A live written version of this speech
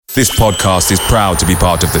This podcast is proud to be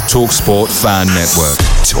part of the TalkSport Fan Network.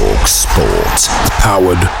 TalkSport.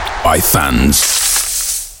 Powered by fans.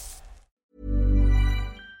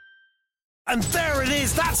 And there it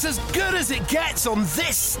is, that's as good as it gets on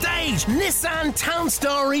this stage. Nissan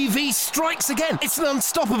Townstar EV strikes again. It's an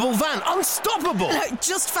unstoppable van, unstoppable.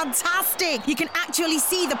 Just fantastic. You can actually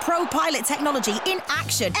see the ProPilot technology in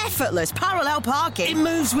action. Effortless parallel parking. It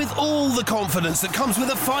moves with all the confidence that comes with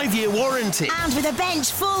a 5-year warranty. And with a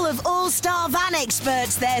bench full of all-star van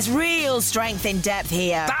experts, there's real strength in depth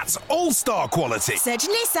here. That's all-star quality. Search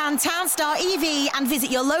Nissan Townstar EV and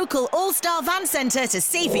visit your local all-star van centre to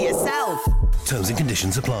see for yourself. Terms and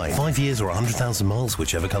conditions apply. 5 years or 100,000 miles,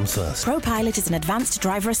 whichever comes first. ProPilot is an advanced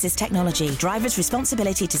driver assist technology. Driver's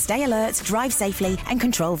responsibility to stay alert, drive safely, and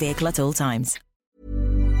control vehicle at all times.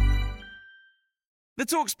 The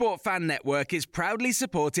TalkSport Fan Network is proudly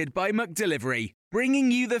supported by McDelivery, bringing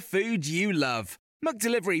you the food you love.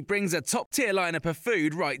 McDelivery brings a top-tier lineup of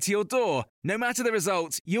food right to your door. No matter the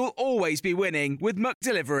result, you'll always be winning with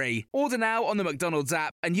McDelivery. Order now on the McDonald's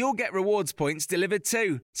app and you'll get rewards points delivered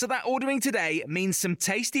too. So that ordering today means some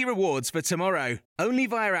tasty rewards for tomorrow. Only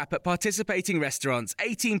via app at participating restaurants.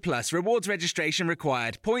 18 plus. Rewards registration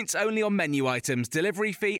required. Points only on menu items.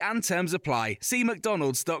 Delivery fee and terms apply. See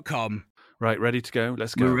mcdonalds.com. Right, ready to go?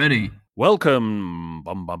 Let's go. We're ready. Welcome.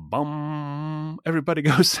 Bum, bum, bum. Everybody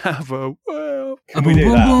go Savo. Well, Boom, boom,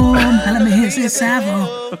 boom. Let me hear say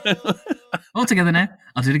Savo. All together now.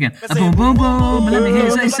 I'll do it again. Boom, boom, boom. Let me hear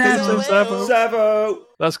say Savo. Savo.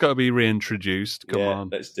 That's got to be reintroduced. Come on.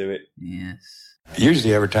 Let's do it. Yes.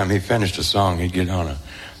 Usually every time he finished a song, he'd get on a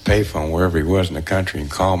payphone wherever he was in the country and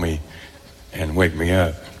call me and wake me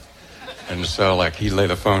up. And so, like, he'd lay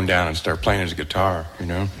the phone down and start playing his guitar, you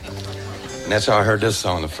know? And that's how I heard this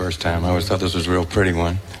song the first time. I always thought this was a real pretty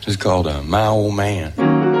one. It's called My Old Man.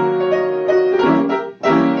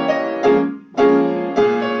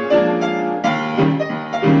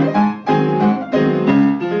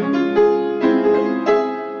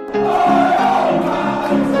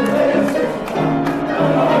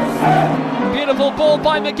 Beautiful ball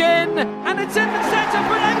by McGinn, and it's in the centre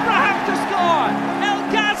for Abraham to score.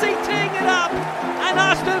 El Ghazi teeing it up, and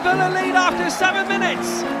Aston Villa lead after 7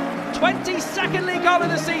 minutes. 22nd league goal of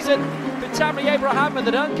the season for Tammy Abraham, and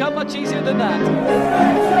they don't come much easier than that.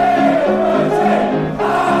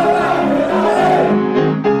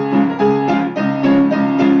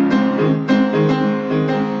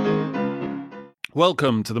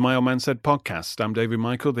 Welcome to the My Old Man Said podcast. I'm David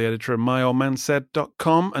Michael, the editor of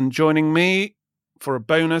myoldmansaid.com, and joining me for a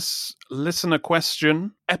bonus listener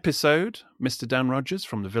question episode, Mr. Dan Rogers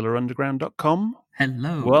from the villaunderground.com.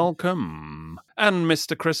 Hello. Welcome. And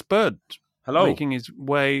Mr. Chris Bird. Hello. Making his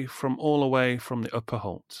way from all the way from the Upper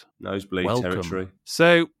Holt. Nosebleed Welcome. territory.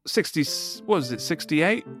 So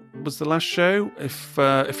 68 was the last show.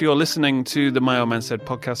 If you're listening to the My Old Man Said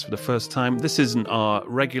podcast for the first time, this isn't our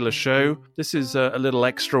regular show. This is a little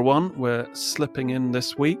extra one. We're slipping in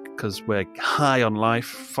this week because we're high on life,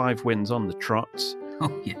 5 wins on the trot.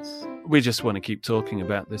 Oh, yes. We just want to keep talking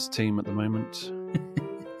about this team at the moment.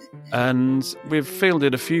 And we've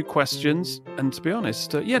fielded a few questions, and to be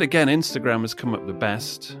honest, yet again, Instagram has come up the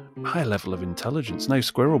best. High level of intelligence, no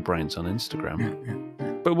squirrel brains on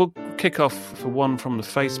Instagram. But we'll kick off for one from the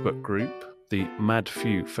Facebook group, the Mad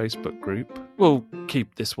Few Facebook group. We'll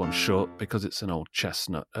keep this one short because it's an old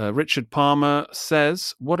chestnut. Richard Palmer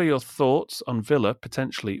says, what are your thoughts on Villa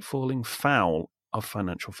potentially falling foul of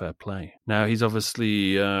financial fair play? Now, he's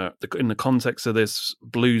obviously, in the context of this,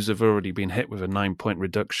 Blues have already been hit with a 9-point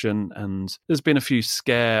reduction, and there's been a few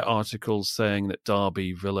scare articles saying that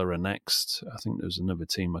Derby, Villa are next. I think there's another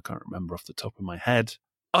team I can't remember off the top of my head.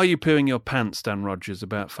 Are you pooing your pants, Dan Rogers,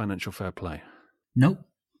 about financial fair play? Nope.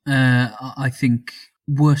 I think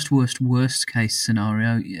worst case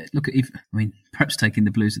scenario. Yeah, look at perhaps taking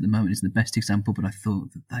the Blues at the moment isn't the best example, but I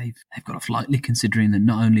thought that they've got off lightly, considering that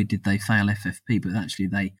not only did they fail FFP, but actually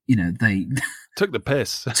they took the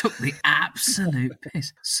piss. Took the absolute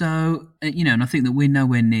piss. So and I think that we're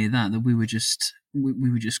nowhere near that we were just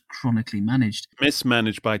chronically managed,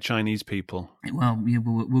 mismanaged by Chinese people. Well, yeah,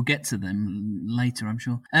 we'll get to them later, I'm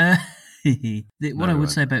sure. What I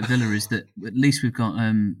would say about Villa is that at least we've got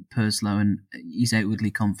Purslow, and he's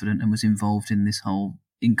outwardly confident and was involved in this whole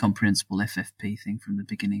incomprehensible FFP thing from the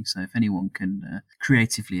beginning. So if anyone can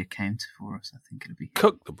creatively account for us, I think it'll be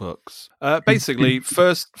cook the books. Basically,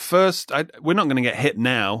 first, we're not going to get hit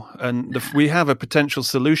now, and we have a potential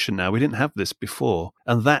solution now. We didn't have this before,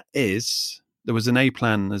 and that is there was an A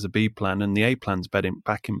plan, there's a B plan, and the A plan's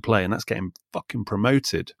back in play, and that's getting fucking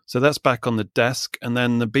promoted. So that's back on the desk. And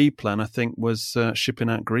then the B plan, I think, was shipping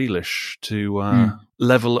out Grealish to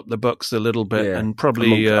level up the books a little bit, and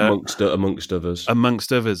probably amongst others.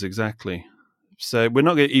 Amongst others, exactly. So we're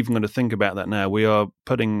not even going to think about that now. We are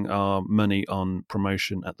putting our money on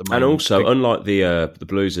promotion at the moment. And also, unlike the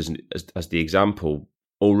Blues as the example,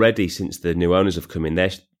 already since the new owners have come in,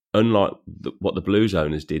 they're unlike what the Blues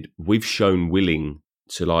owners did. We've shown willing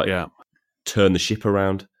to turn the ship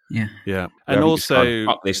around. Yeah. And also,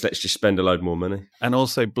 fuck this, let's just spend a load more money. And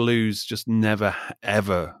also, Blues just never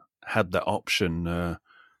ever had the option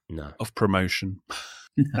of promotion.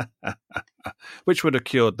 Which would have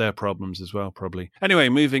cured their problems as well, probably. Anyway,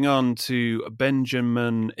 moving on to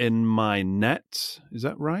Benjamin in my net. Is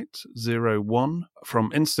that right? 01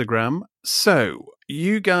 from Instagram. So,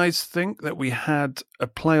 you guys think that we had a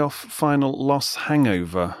playoff final loss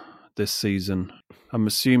hangover this season? I'm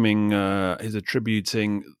assuming he's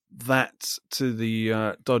attributing that to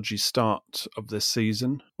the dodgy start of this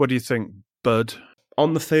season. What do you think, Bud?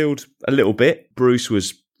 On the field, a little bit. Bruce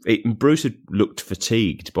had looked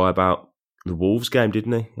fatigued by about the Wolves game,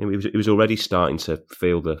 didn't he? He was already starting to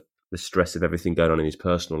feel the stress of everything going on in his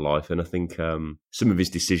personal life, and I think some of his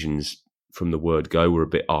decisions from the word go were a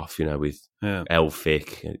bit off, with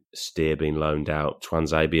Elphick, Steer being loaned out,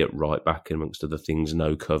 Twanzebe at right back, amongst other things,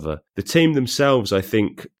 no cover. The team themselves, I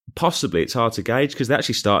think, possibly it's hard to gauge because they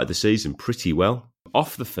actually started the season pretty well.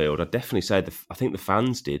 Off the field, I'd definitely say I think the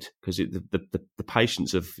fans did, because the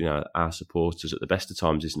patience of our supporters at the best of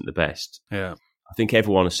times isn't the best. Yeah, I think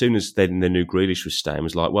everyone, as soon as they knew Grealish was staying,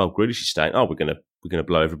 was like, "Well, Grealish is staying. Oh, we're gonna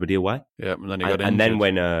blow everybody away." Yeah, and then he got injured. And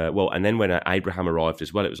then when Abraham arrived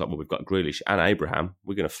as well, it was like, "Well, we've got Grealish and Abraham.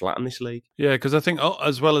 We're going to flatten this league." Yeah, because I think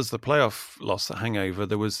as well as the playoff loss hangover,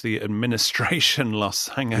 there was the administration loss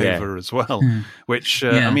hangover as well. Which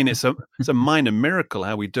I mean, it's a minor miracle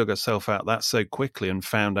how we dug ourselves out that so quickly and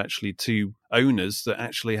found actually two owners that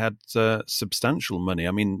actually had substantial money.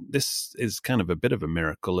 I mean, this is kind of a bit of a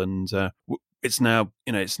miracle, and it's now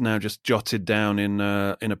just jotted down in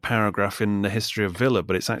a paragraph in the history of Villa,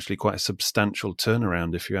 but it's actually quite a substantial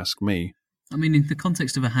turnaround, if you ask me. I mean, in the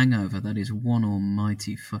context of a hangover, that is one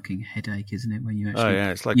almighty fucking headache, isn't it? When you actually,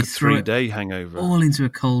 it's like a 3-day hangover, all into a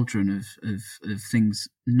cauldron of things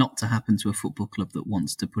not to happen to a football club that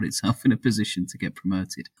wants to put itself in a position to get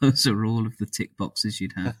promoted. Those are all of the tick boxes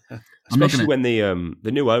you'd have. Especially when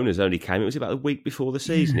the new owners only came. It was about a week before the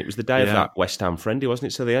season. It was the day of that West Ham friendly,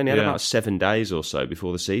 wasn't it? So they only had about 7 days or so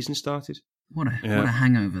before the season started. What a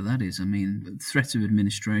hangover that is. I mean, threat of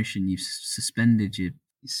administration. You've suspended your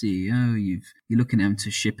CEO, you're looking at him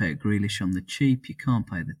to ship out Grealish on the cheap, you can't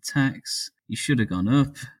pay the tax, you should have gone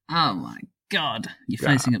up. Oh my God, you're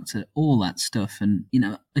facing up to all that stuff, and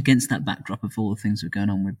against that backdrop of all the things that are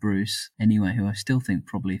going on with Bruce anyway, who I still think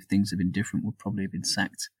probably if things had been different would probably have been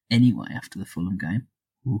sacked anyway after the Fulham game.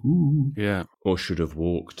 Ooh. Yeah, or should have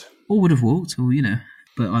walked. Or would have walked, or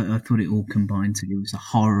but I thought it all combined to give us a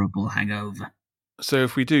horrible hangover. So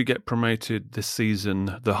if we do get promoted this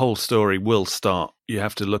season, the whole story will start. You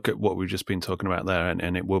have to look at what we've just been talking about there,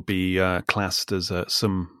 and it will be classed as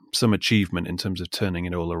some achievement in terms of turning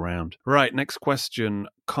it all around. Right, next question.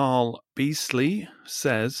 Carl Beasley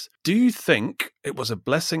says, do you think it was a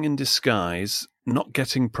blessing in disguise not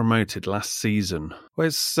getting promoted last season? Well,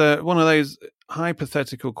 it's one of those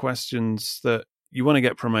hypothetical questions that you want to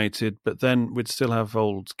get promoted, but then we'd still have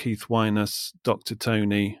old Keith Wyness, Dr.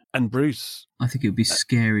 Tony, and Bruce. I think it would be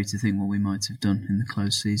scary to think what we might have done in the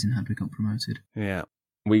closed season had we got promoted. Yeah.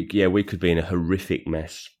 We could be in a horrific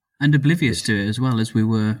mess. And oblivious to it as well, as we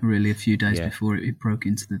were really a few days before it broke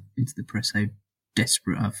into the press how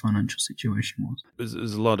desperate our financial situation was.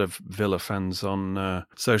 There's a lot of Villa fans on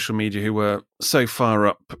social media who were so far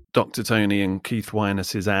up Dr. Tony and Keith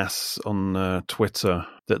Wyness's ass on Twitter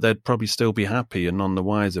that they'd probably still be happy and none the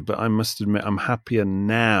wiser. But I must admit, I'm happier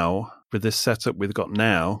now with this setup we've got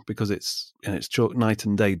now, because it's night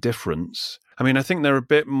and day difference. I mean, I think they're a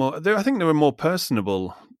bit more. I think they were more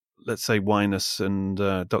personable. Let's say Wyness and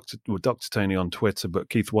Dr. Tony on Twitter, but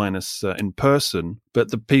Keith Wyness in person.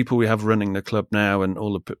 But the people we have running the club now and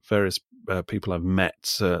all the various people I've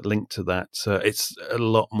met linked to that, it's a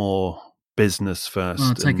lot more business first.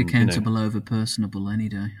 Well, take accountable over personable any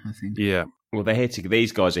day, I think. Yeah. Well,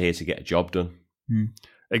 these guys are here to get a job done.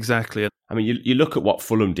 Exactly. I mean, you look at what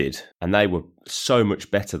Fulham did, and they were so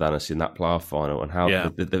much better than us in that playoff final. And how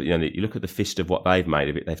you look at the fist of what they've made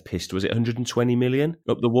of it. They've pissed, was it 120 million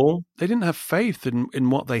up the wall? They didn't have faith in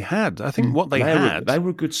what they had. I think they were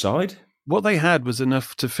a good side. what they had was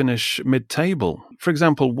enough to finish mid-table. For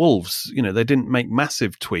example, Wolves, they didn't make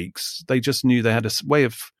massive tweaks. They just knew they had a way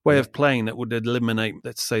of playing that would eliminate,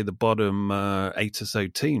 let's say, the bottom 8 or so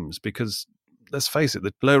teams. Because let's face it,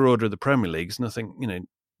 the lower order of the Premier League is nothing,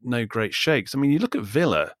 no great shakes. I mean, you look at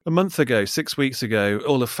Villa a month ago, 6 weeks ago,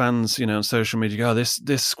 all the fans, on social media go, this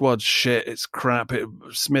squad's shit, it's crap.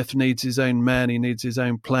 Smith needs his own men, he needs his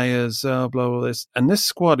own players, blah, blah, this. And this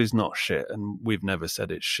squad is not shit, and we've never said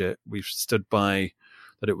it's shit. We've stood by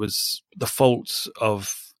that it was the fault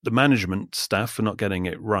of the management staff for not getting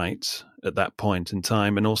it right at that point in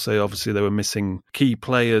time. And also, obviously, they were missing key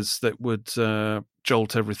players that would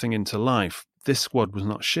jolt everything into life. This squad was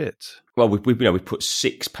not shit. Well, we put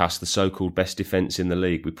 6 past the so-called best defence in the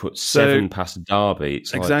league. We put 7 past Derby.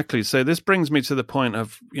 It's exactly. So this brings me to the point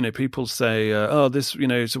of, people say, this,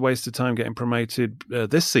 it's a waste of time getting promoted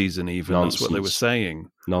this season even. Nonsense. That's what they were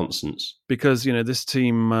saying. Nonsense. Because, this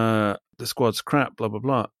team, the squad's crap, blah, blah,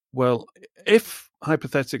 blah. Well, if,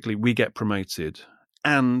 hypothetically, we get promoted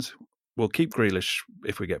and we'll keep Grealish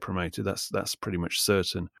if we get promoted, that's pretty much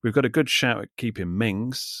certain. We've got a good shout at keeping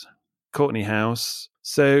Mings, Courtney House.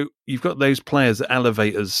 So you've got those players that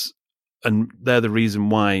elevate us, and they're the reason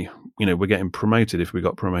why, we're getting promoted if we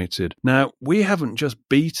got promoted. Now, we haven't just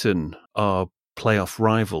beaten our playoff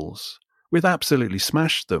rivals. We've absolutely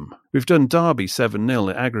smashed them. We've done Derby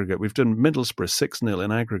 7-0 in aggregate. We've done Middlesbrough 6-0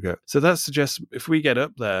 in aggregate. So that suggests if we get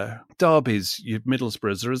up there, Derby's,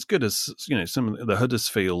 Middlesbroughs are as good as, some of the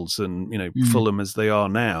Huddersfields and, Fulham as they are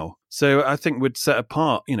now. So I think we'd set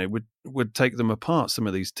apart, would take them apart, some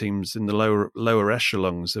of these teams in the lower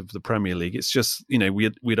echelons of the Premier League. It's just,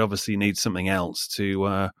 we'd obviously need something else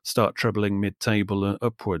to start troubling mid-table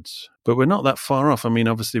upwards. But we're not that far off. I mean,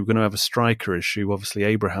 obviously, we're going to have a striker issue. Obviously,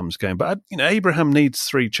 Abraham's going. But, Abraham needs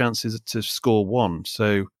 3 chances to score 1.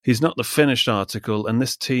 So he's not the finished article, and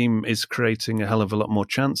this team is creating a hell of a lot more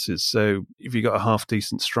chances. So if you've got a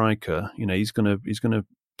half-decent striker, he's going to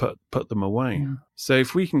put them away. Yeah. So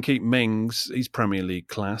if we can keep Mings, he's Premier League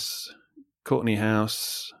class. Courtney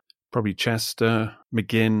House, probably Chester,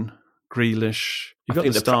 McGinn, Grealish.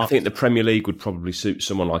 I think the Premier League would probably suit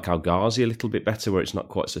someone like Al Ghazi a little bit better, where it's not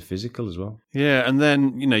quite so physical as well. Yeah, and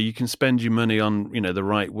then you can spend your money on the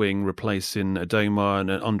right wing replacing Adoma, and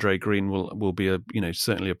Andre Green will be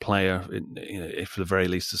certainly a player, if at the very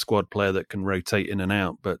least a squad player that can rotate in and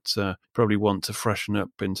out, but probably want to freshen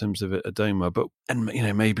up in terms of Adoma. But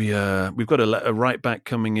maybe we've got a right back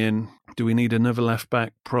coming in. Do we need another left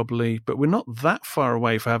back? Probably, but we're not that far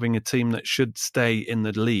away for having a team that should stay in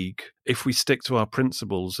the league if we stick to our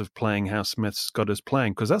principles of playing how Smith's got us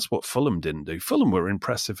playing, because that's what Fulham didn't do. Fulham were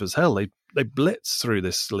impressive as hell. They blitzed through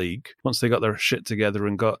this league once they got their shit together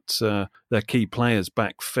and got their key players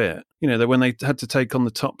back fit. When they had to take on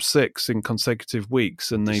the top 6 in consecutive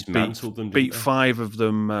weeks, and they beat 5 of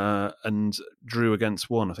them and drew against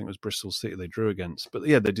 1. I think it was Bristol City they drew against. But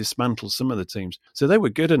yeah, they dismantled some of the teams. So they were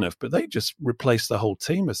good enough, but they just replaced the whole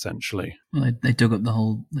team essentially. Well, they dug up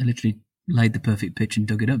they literally laid the perfect pitch and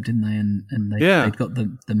dug it up, didn't they? And they'd got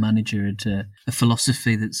the manager had a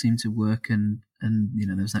philosophy that seemed to work, and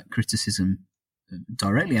there was that criticism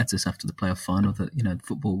directly at us after the playoff final that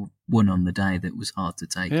football won on the day that was hard to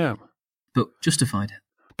take. Yeah, but justified.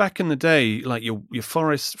 Back in the day, like your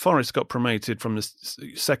Forest got promoted from the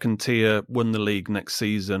second tier, won the league next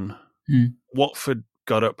season. Watford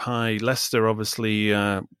got up high. Leicester obviously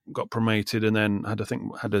got promoted and then had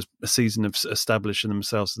a season of establishing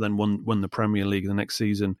themselves, and then won the Premier League the next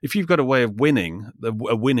season. If you've got a way of winning,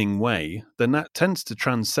 a winning way, then that tends to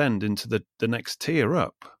transcend into the next tier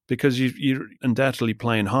up, because you're undoubtedly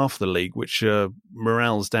playing half the league, which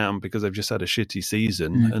morale's down because they've just had a shitty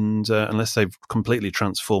season, and unless they've completely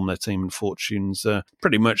transformed their team and fortunes,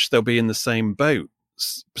 pretty much they'll be in the same boat.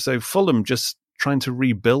 So Fulham just trying to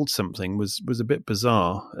rebuild something was a bit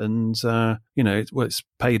bizarre, and it's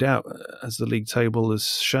paid out, as the league table has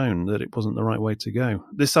shown, that it wasn't the right way to go.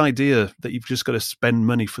 This idea that you've just got to spend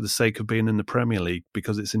money for the sake of being in the Premier League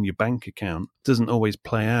because it's in your bank account doesn't always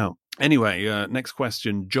play out. Anyway, next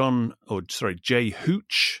question. Jay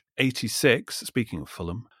Hooch 86, speaking of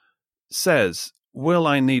Fulham, says, will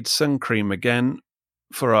I need sun cream again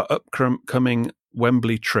for our upcoming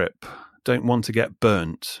Wembley trip? Don't want to get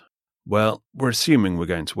burnt. Well, we're assuming we're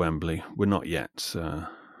going to Wembley. We're not yet.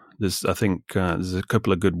 There's a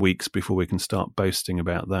couple of good weeks before we can start boasting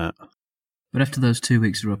about that. But after those 2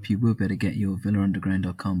 weeks are up, you will better get your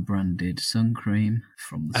villaunderground.com branded sun cream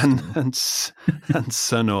from the store. And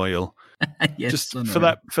sun oil. Yes, just sun for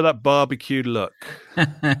oil. that barbecue look.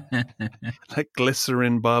 That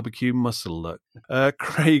glycerin barbecue muscle look.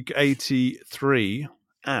 Craig 83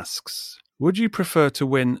 asks, Would you prefer to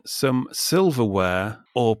win some silverware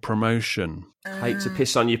or promotion? Hate to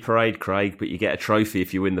piss on your parade, Craig, but you get a trophy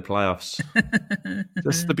if you win the playoffs.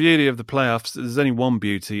 That's the beauty of the playoffs. There's only one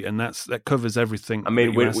beauty, and that covers everything. I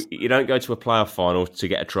mean, you don't go to a playoff final to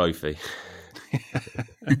get a trophy.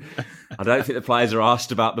 I don't think the players are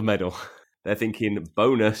asked about the medal. They're thinking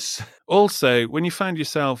bonus. Also, when you find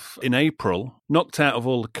yourself in April, knocked out of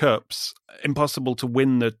all the cups, impossible to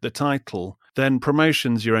win the title, then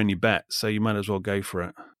promotion's your only bet, so you might as well go for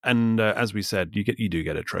it. And as we said, you do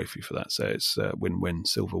get a trophy for that, so it's win-win,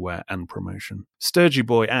 silverware and promotion. Sturgy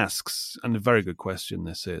Boy asks, and a very good question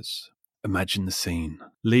this is, imagine the scene.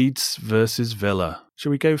 Leeds versus Villa. Shall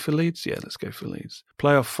we go for Leeds? Yeah, let's go for Leeds.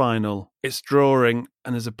 Playoff final. It's drawing,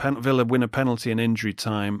 and there's Villa win a penalty in injury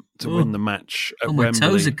time to win the match at Wembley. My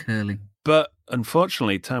toes are curling. But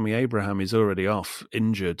unfortunately, Tammy Abraham is already off,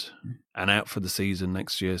 injured, and out for the season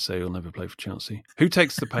next year, so he'll never play for Chelsea. Who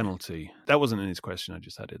takes the penalty? That wasn't in his question, I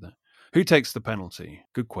just added that. Who takes the penalty?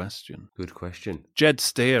 Good question. Good question. Jed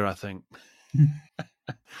Steer, I think.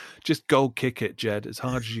 Just goal kick it, Jed, as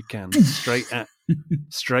hard as you can.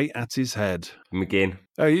 Straight at his head. McGinn.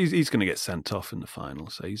 Oh, he's going to get sent off in the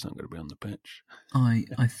final, so he's not going to be on the pitch.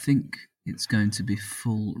 I think it's going to be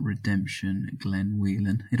full redemption, Glenn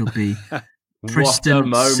Whelan. It'll be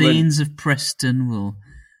Preston. Scenes of Preston will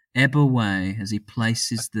ebb away as he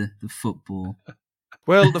places the football.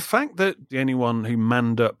 Well, the fact that the only one who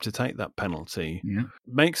manned up to take that penalty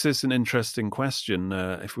makes this an interesting question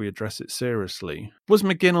if we address it seriously. Was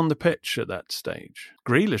McGinn on the pitch at that stage?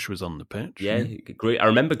 Grealish was on the pitch. Yeah, I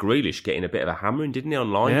remember Grealish getting a bit of a hammering, didn't he,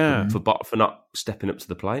 online for not stepping up to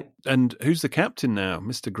the plate. And who's the captain now?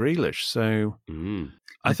 Mr. Grealish. So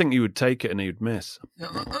I think he would take it and he would miss.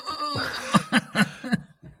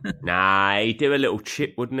 Nah, he'd do a little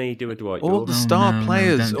chip, wouldn't he? He'd do a Dwight All the star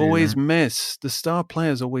players always miss. The star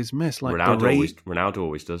players always miss. Like Ronaldo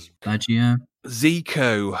always does. Baggio.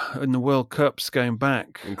 Zico in the World Cups going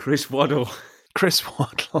back. And Chris Waddle. Chris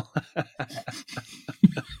Waddle.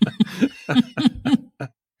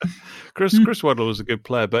 Chris Waddle was a good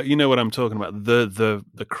player, but you know what I'm talking about, the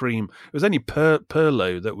cream. It was only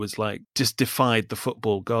Pirlo that was like just defied the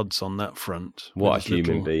football gods on that front. What a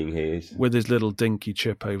human being he is. With his little dinky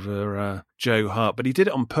chip over Joe Hart, but he did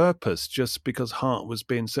it on purpose just because Hart was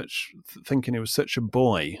being thinking he was such a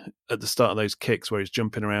boy at the start of those kicks where he's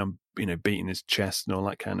jumping around, beating his chest and all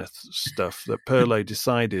that kind of stuff, that Pirlo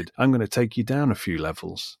decided, I'm going to take you down a few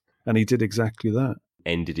levels. And he did exactly that.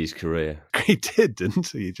 Ended his career. He did, didn't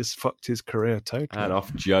he? He just fucked his career totally. And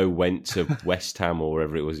off Joe went to West Ham or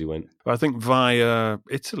wherever it was he went. I think via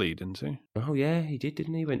Italy, didn't he? Oh, yeah, he did,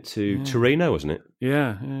 didn't he? He went to Torino, wasn't it?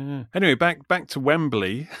 Yeah. Anyway, back to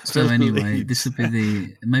Wembley. So anyway, this will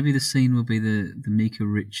be maybe the scene will be the Mika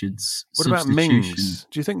Richards What about Mings?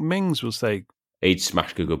 Do you think Mings will say... He'd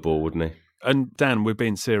smash a good ball, wouldn't he? And Dan, we're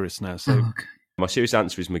being serious now, so... okay. My serious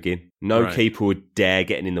answer is McGinn. No keeper would dare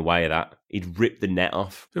getting in the way of that. He'd rip the net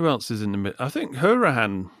off. Who else is in the middle? I think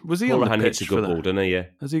Hourihane. Was he on the pitch? Hits a good ball, doesn't he? Yeah.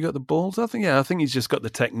 Has he got the balls? I think he's just got the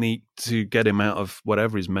technique to get him out of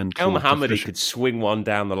whatever his mental. El Mohamed could swing one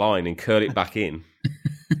down the line and curl it back in.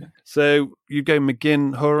 So you go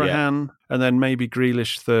McGinn, Hourihane, and then maybe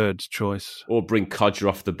Grealish third choice. Or bring Codger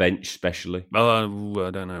off the bench, especially. Oh, I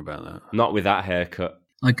don't know about that. Not with that haircut.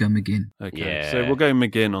 I'd go McGinn. Okay, so we'll go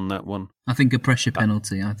McGinn on that one. I think a pressure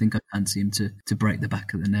penalty. I think I fancy him to break the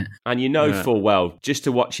back of the net. And full well, just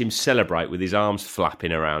to watch him celebrate with his arms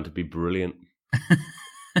flapping around would be brilliant.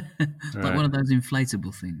 Like one of those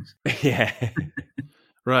inflatable things. Yeah.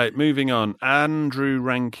 Right, moving on. Andrew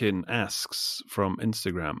Rankin asks from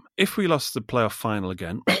Instagram, if we lost the playoff final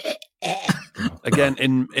again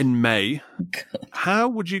in May, how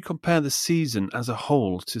would you compare the season as a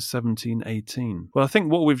whole to 17-18? Well, I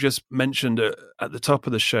think what we've just mentioned at the top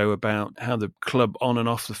of the show about how the club on and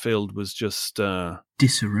off the field was just...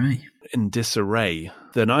 disarray. In disarray.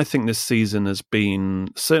 Then I think this season has been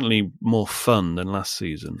certainly more fun than last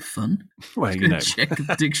season. Fun? Well, check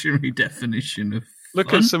the dictionary definition of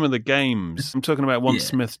Look at some of the games. I'm talking about once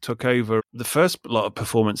Smith took over. The first lot of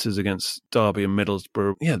performances against Derby and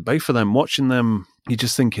Middlesbrough, both of them, watching them, you're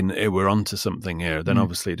just thinking, hey, we're onto something here. Then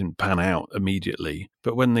obviously it didn't pan out immediately.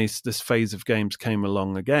 But when this phase of games came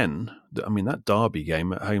along again, I mean, that Derby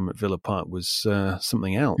game at home at Villa Park was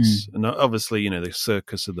something else. And obviously, the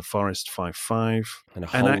circus of the Forest 5-5. And a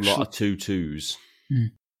whole lot of 2-2s.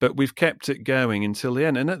 But we've kept it going until the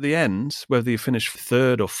end. And at the end, whether you finish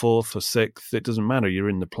third or fourth or sixth, it doesn't matter. You're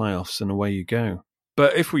in the playoffs and away you go.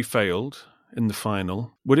 But if we failed in the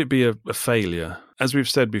final, would it be a failure? As we've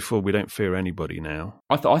said before, we don't fear anybody now.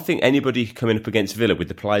 I think anybody coming up against Villa with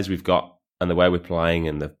the players we've got and the way we're playing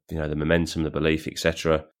and the momentum, the belief,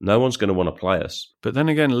 etc., no one's going to want to play us. But then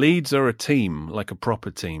again, Leeds are a team, like a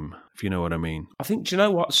proper team, if you know what I mean. I think, do you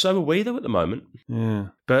know what? So are we, though, at the moment. Yeah.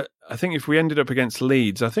 But I think if we ended up against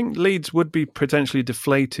Leeds, I think Leeds would be potentially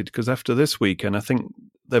deflated, because after this weekend, I think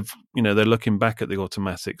they're looking back at the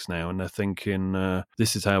automatics now and they're thinking,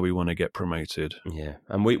 this is how we want to get promoted. Yeah.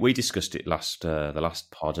 And we discussed it the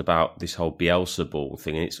last pod about this whole Bielsa ball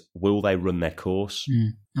thing. And it's, will they run their course?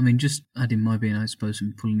 I mean, just adding my being, I suppose,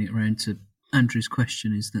 and pulling it around to Andrew's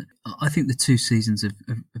question, is that I think the two seasons have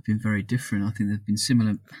been very different. I think there have been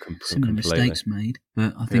similar mistakes made,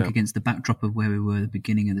 but I think against the backdrop of where we were at the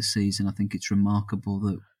beginning of the season, I think it's remarkable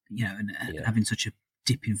that, having such a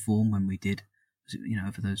dip in form when we did,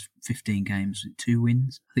 over those 15 games, 2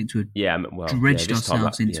 wins, I think to have dredged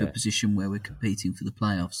ourselves into a position where we're competing for the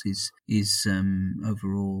playoffs is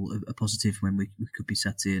overall a positive, when we could be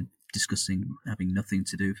sat here discussing having nothing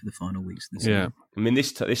to do for the final weeks of the season. Yeah, I mean,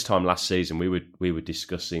 this time last season, we were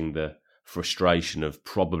discussing the frustration of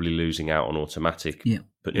probably losing out on automatic,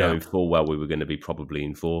 but knowing full well we were going to be probably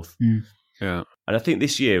in fourth. Yeah. And I think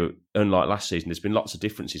this year, unlike last season, there's been lots of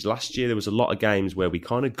differences. Last year, there was a lot of games where we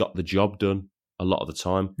kind of got the job done a lot of the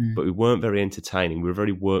time, but we weren't very entertaining. We were a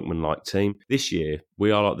very workmanlike team. This year, we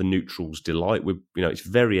are like the neutrals' delight. It's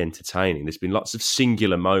very entertaining. There's been lots of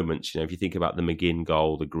singular moments. If you think about the McGinn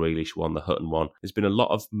goal, the Grealish one, the Hutton one, there's been a lot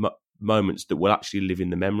of moments that will actually live in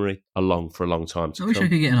the memory for a long time to come. I wish I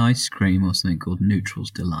could get an ice cream or something called Neutral's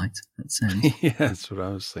Delight. That sounds... Yeah, that's what I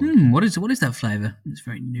was thinking. What is that flavour? It's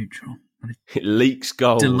very neutral. It leaks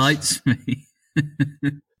goals. Delights me.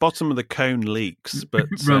 Bottom of the cone leaks, but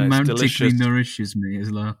romantically nourishes me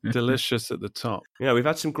as well. Delicious at the top. We've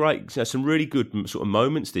had some great, some really good sort of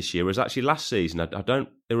moments this year. Whereas actually last season,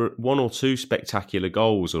 there were 1 or 2 spectacular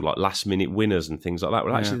goals or like last minute winners and things like that.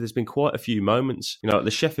 Well, actually, there's been quite a few moments. Like the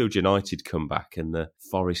Sheffield United comeback and the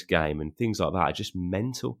Forest game and things like that are just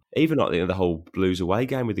mental. Even like the whole Blues away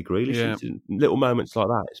game with the Grealish, little moments like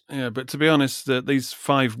that. Yeah, but to be honest, these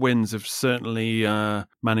 5 wins have certainly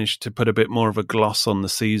managed to put a bit more of a gloss on the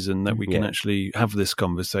season, that we can actually have this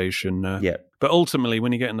conversation. But ultimately,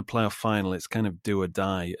 when you get in the playoff final, it's kind of do or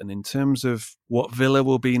die. And in terms of what Villa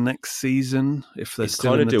will be next season, if they're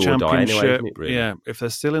still in the Championship, if they're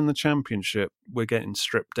still in the Championship, we're getting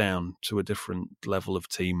stripped down to a different level of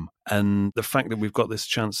team. And the fact that we've got this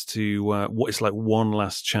chance to, it's like one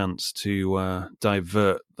last chance to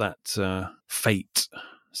divert that fate.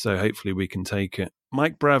 So hopefully we can take it.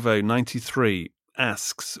 Mike Bravo, 93,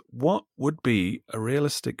 asks, what would be a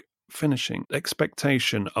realistic finishing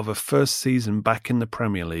expectation of a first season back in the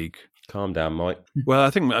Premier League? Calm down, Mike. Well, I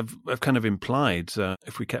think I've kind of implied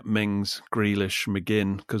if we kept Mings, Grealish,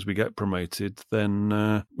 McGinn, because we get promoted,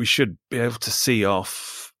 then we should be able to see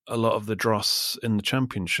off a lot of the dross in the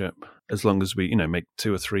Championship, as long as we, make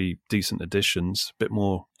 2 or 3 decent additions, a bit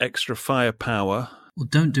more extra firepower. Well,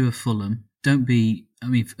 don't do a Fulham. Don't be...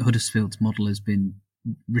 Huddersfield's model has been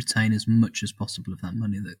retain as much as possible of that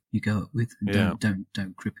money that you go up with, and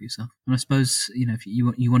don't cripple yourself. And I suppose if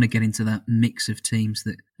you want to get into that mix of teams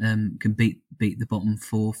that can beat the bottom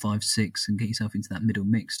 4, 5, 6 and get yourself into that middle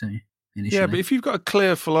mix, don't you? Initially. Yeah, but if you've got a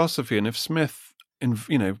clear philosophy, and if Smith,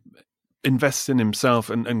 invests in himself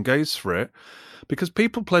and goes for it, because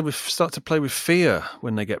people start to play with fear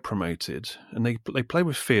when they get promoted, and they play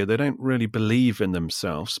with fear. They don't really believe in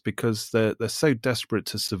themselves because they're so desperate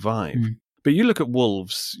to survive. But you look at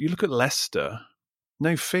Wolves, you look at Leicester,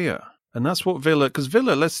 no fear. And that's what Villa, because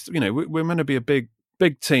Villa, we're meant to be a big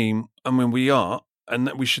team. I mean, we are. And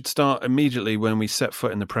that we should start immediately when we set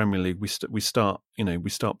foot in the Premier League. We start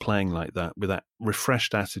playing like that with that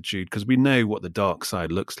refreshed attitude, because we know what the dark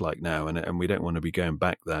side looks like now, and we don't want to be going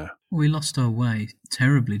back there. Well, we lost our way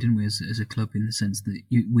terribly, didn't we, as a club, in the sense that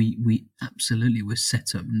we absolutely were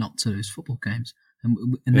set up not to lose football games.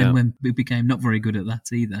 And then when we became not very good at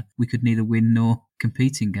that either, we could neither win nor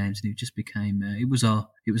compete in games, and it just became it was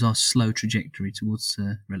our slow trajectory towards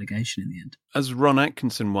relegation in the end. As Ron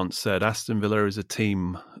Atkinson once said, Aston Villa is a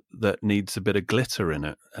team that needs a bit of glitter in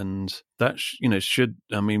it, and that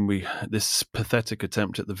this pathetic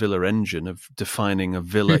attempt at the Villa engine of defining a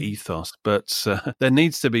Villa ethos, but there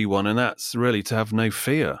needs to be one, and that's really to have no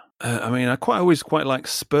fear. I always quite like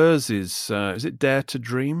Spurs' is it Dare to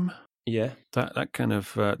Dream? Yeah, that kind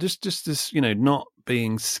of just this, not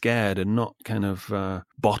being scared and not kind of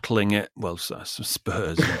bottling it. Well,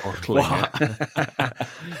 Spurs bottling it.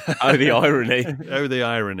 Oh, the irony! Oh, the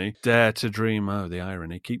irony! Dare to dream. Oh, the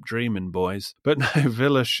irony! Keep dreaming, boys. But no,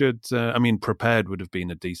 Villa should. Prepared would have been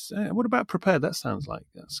a decent. What about Prepared? That sounds like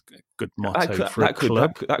that's a good motto for a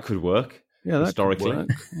club. That could work. Yeah, that historically. could work.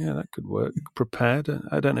 Yeah, that could work. Prepared.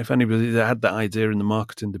 I don't know if anybody had that idea in the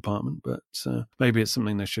marketing department, but maybe it's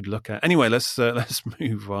something they should look at. Anyway, let's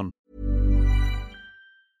move on.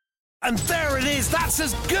 And there it is, that's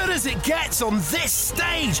as good as it gets on this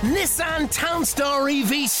stage. Nissan Townstar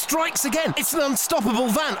EV strikes again. It's an unstoppable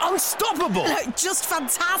van, unstoppable. Just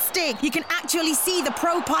fantastic. You can actually see the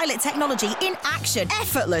ProPilot technology in action.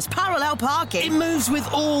 Effortless parallel parking. It moves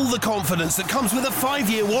with all the confidence that comes with a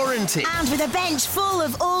 5-year warranty. And with a bench full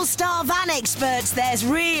of all-star van experts, there's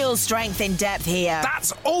real strength in depth here.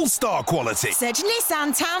 That's all-star quality. Search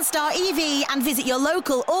Nissan Townstar EV and visit your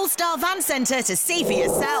local all-star van centre to see for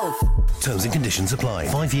yourself. Terms and conditions apply.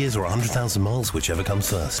 5 years or 100,000 miles, whichever comes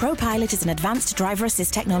first. ProPilot is an advanced driver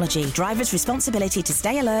assist technology. Driver's responsibility to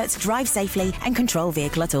stay alert, drive safely, and control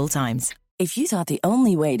vehicle at all times. If you thought the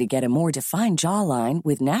only way to get a more defined jawline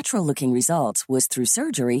with natural-looking results was through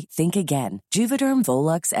surgery, think again. Juvederm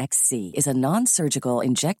Volux XC is a non-surgical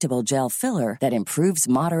injectable gel filler that improves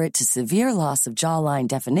moderate to severe loss of jawline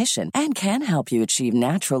definition and can help you achieve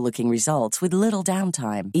natural-looking results with little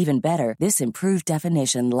downtime. Even better, this improved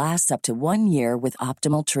definition lasts up to 1 year with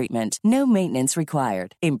optimal treatment. No maintenance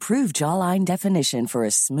required. Improve jawline definition for a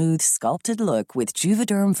smooth, sculpted look with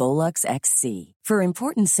Juvederm Volux XC. For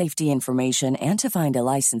important safety information and to find a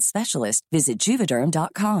licensed specialist, visit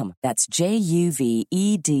Juvederm.com. That's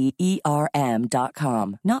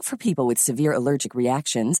JUVEDERM.com. Not for people with severe allergic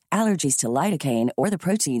reactions, allergies to lidocaine, or the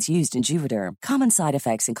proteins used in Juvederm. Common side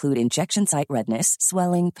effects include injection site redness,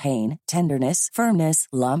 swelling, pain, tenderness, firmness,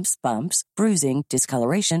 lumps, bumps, bruising,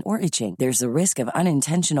 discoloration, or itching. There's a risk of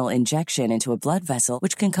unintentional injection into a blood vessel,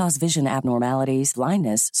 which can cause vision abnormalities,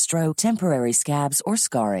 blindness, stroke, temporary scabs, or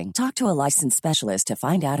scarring. Talk to a licensed specialist to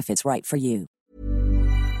find out if it's right for you.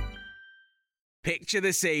 Picture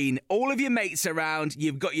the scene. All of your mates around,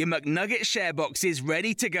 you've got your McNugget share boxes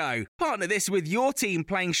ready to go. Partner this with your team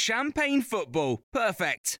playing champagne football.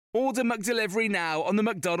 Perfect. Order McDelivery now on the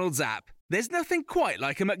McDonald's app. There's nothing quite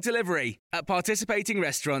like a McDelivery. At participating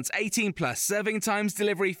restaurants, 18 plus, serving times,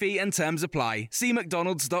 delivery fee and terms apply. See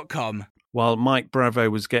mcdonalds.com. While Mike Bravo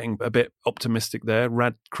was getting a bit optimistic there,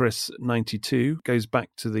 Rad Chris 92 goes back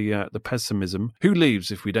to the pessimism. Who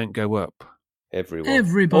leaves if we don't go up? Everyone.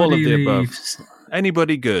 Everybody All of the leaves. above.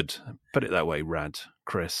 Anybody good? Put it that way, Rad.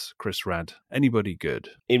 Chris Rad. Anybody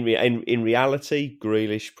good? In reality,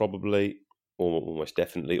 Grealish probably, or almost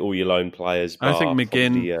definitely, all your lone players. I think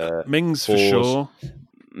McGinn, Mings for sure.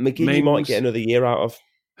 McGinn you might get another year out of.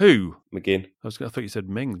 Who? McGinn. I thought you said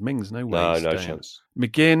Mings. Mings, no way. No chance.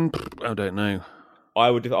 McGinn, I don't know. I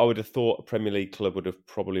would have thought a Premier League club would have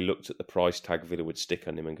probably looked at the price tag Villa would stick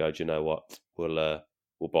on him and go, do you know what? We'll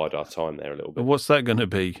bide our time there a little bit. But what's that going to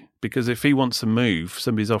be? Because if he wants to move,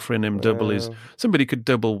 somebody's offering him somebody could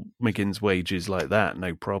double McGinn's wages like that,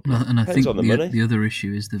 no problem. Well, and I think the other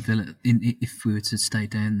issue is the Villa. If we were to stay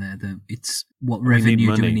down there, it's what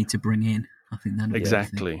revenue do we need to bring in? I think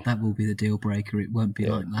that will be the deal breaker. It won't be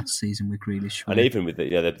like last season with Grealish. And even with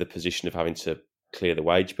the position of having to clear the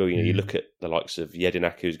wage bill, you look at the likes of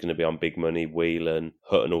Jedinak, who's going to be on big money, Whelan,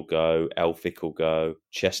 Hutton will go, Elphick will go,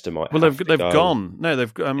 Chester might have to go. They've gone. No,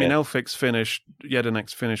 Elphick's finished,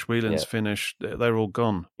 Jedinak's finished, Whelan's finished. They're all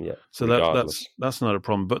gone. Yeah. So that's not a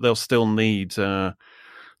problem. But they'll still need to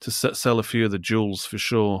sell a few of the jewels for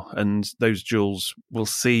sure. And those jewels will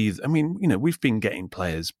see. I mean, we've been getting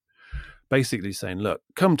players basically saying, look,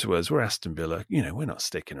 come to us. We're Aston Villa. We're not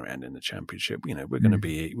sticking around in the Championship. We're going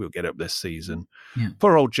to we'll get up this season. Yeah.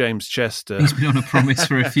 Poor old James Chester. He's been on a promise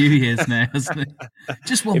for a few years now, hasn't he?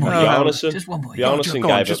 Just one more. Just one more.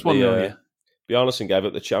 Bjarnason gave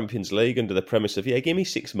up the Champions League under the premise of, give me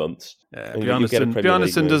 6 months. Yeah,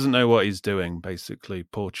 Bjarnason doesn't know what he's doing, basically.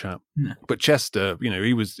 Poor chap. No. But Chester,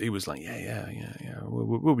 he was like,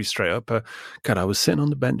 we'll be straight up. God, I was sitting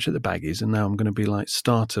on the bench at the Baggies, and now I'm going to be like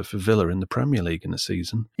starter for Villa in the Premier League in a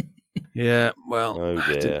season. Yeah, well,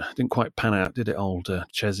 didn't quite pan out, did it, old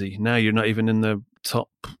Chesney? Now you're not even in the top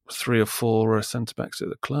 3 or 4 centre-backs at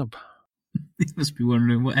the club. He must be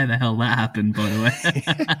wondering what the hell that happened, by the way.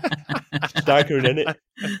 Staggering, isn't it?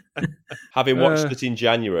 Having watched it in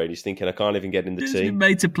January, and he's thinking, I can't even get in the team. He's been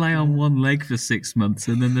made to play on one leg for 6 months,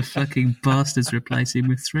 and then the fucking bastards replace him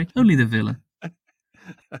with 3. Only the Villa.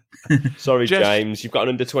 Sorry, James, you've got an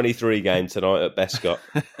under-23 game tonight at Bescott.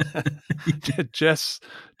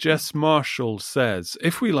 Jess Marshall says,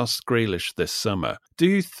 if we lost Grealish this summer, do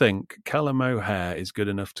you think Callum O'Hare is good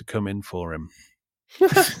enough to come in for him?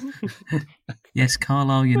 Yes,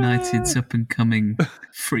 Carlisle United's up and coming,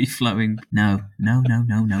 free flowing. No. No.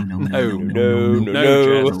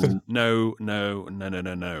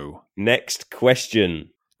 Next question.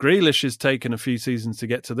 Grealish has taken a few seasons to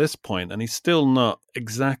get to this point, and he's still not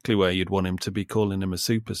exactly where you'd want him to be calling him a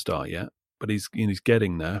superstar yet. But he's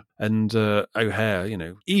getting there. And O'Hare,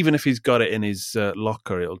 even if he's got it in his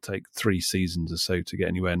locker, it'll take 3 seasons or so to get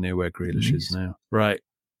anywhere near where Grealish is now. Right.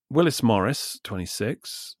 Willis Morris,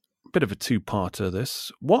 26. Bit of a two-parter,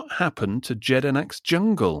 this. What happened to Jedinak's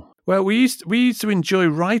Jungle? Well, we used to enjoy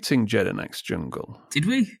writing Jedinak's Jungle. Did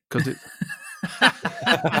we? Because it...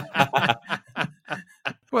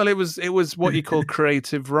 Well, it was what you call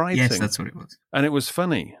creative writing. Yes, that's what it was. And it was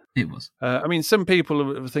funny. It was. I mean, some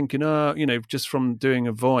people are thinking, just from doing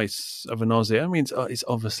a voice of an Aussie, I mean, it's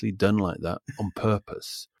obviously done like that on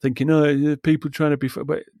purpose. Thinking, people trying to be...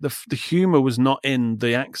 But the humour was not in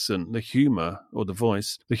the accent, the humour, or the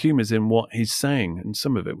voice. The humour's in what he's saying, and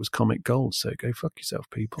some of it was comic gold, so go fuck yourself,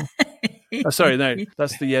 people. Sorry, no,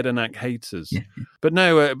 that's the Jedinak haters. Yeah. But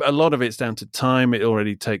no, a lot of it's down to time. It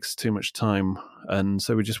already takes too much time. And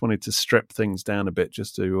so we just wanted to strip things down a bit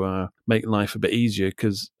just to make life a bit easier,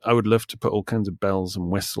 because I would love to put all kinds of bells and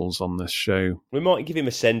whistles on this show. We might give him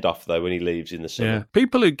a send-off, though, when he leaves in the summer. Yeah.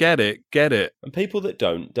 People who get it. And people that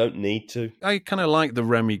don't need to. I kind of like the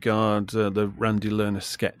Remy Gard, the Randy Lerner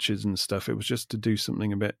sketches and stuff. It was just to do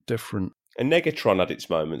something a bit different. And Negatron had its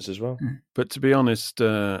moments as well. But to be honest,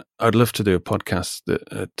 I'd love to do a podcast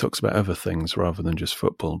that talks about other things rather than just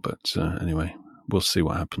football. But anyway, we'll see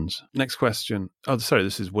what happens. Next question. Oh, sorry,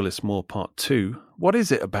 this is Willis Moore part 2. What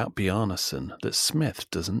is it about Bjarnason that Smith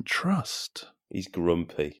doesn't trust? He's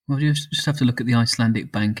grumpy. Well, you just have to look at the Icelandic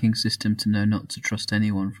banking system to know not to trust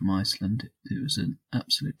anyone from Iceland. It was an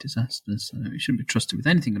absolute disaster, so he shouldn't be trusted with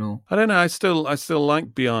anything at all. I don't know. I still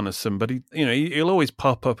like Bjarnason, but he'll always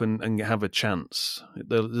pop up and have a chance.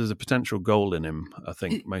 There's a potential goal in him, I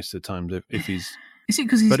think, most of the time if he's... Is it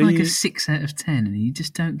because he's like a 6 out of 10 and you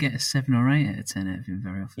just don't get a 7 or 8 out of 10 out of him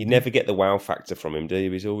very often? You never get the wow factor from him, do you?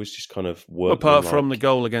 He's always just kind of working. Apart from the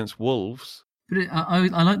goal against Wolves. But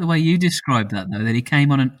I like the way you described that, though, that he came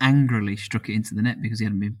on and angrily struck it into the net because he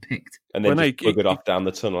hadn't been picked. And then buggered off down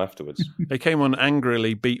the tunnel afterwards. They came on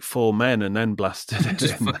angrily, beat 4 men, and then blasted it.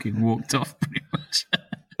 Just fucking walked off, pretty much.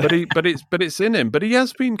 But it's in him. But he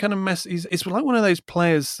has been kind of messy. It's like one of those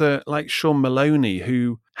players that, like Sean Maloney,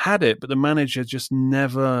 who had it, but the manager just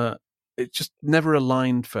never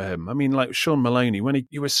aligned for him. I mean, like Sean Maloney, when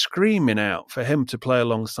you were screaming out for him to play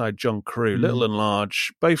alongside John Carew, little and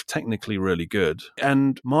large, both technically really good.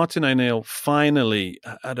 And Martin O'Neill finally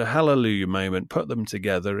had a hallelujah moment, put them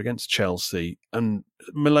together against Chelsea, and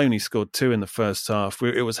Maloney scored 2 in the first half.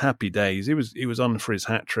 It was happy days. He was on for his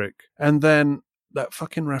hat-trick. And then that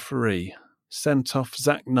fucking referee sent off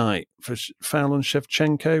Zach Knight for foul on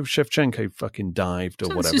Shevchenko. Shevchenko fucking dived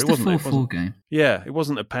or whatever. It wasn't a 4-4 game. Yeah, it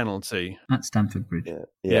wasn't a penalty. At Stamford Bridge.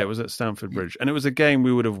 Yeah, it was at Stamford Bridge. And it was a game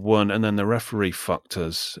we would have won, and then the referee fucked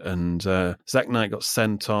us. And Zach Knight got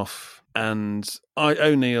sent off. And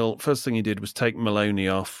O'Neill, first thing he did was take Maloney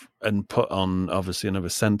off and put on, obviously, another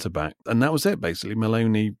centre-back. And that was it, basically.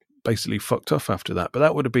 Maloney basically fucked off after that. But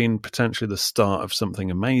that would have been potentially the start of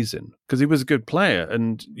something amazing, because he was a good player.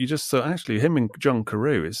 And you just thought, actually, him and John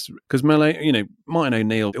Carew is... Because, Martin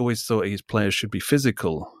O'Neill always thought his players should be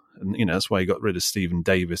physical. And, that's why he got rid of Stephen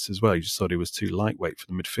Davis as well. He just thought he was too lightweight for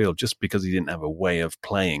the midfield, just because he didn't have a way of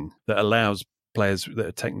playing that allows players that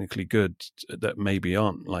are technically good, that maybe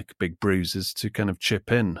aren't like big bruisers, to kind of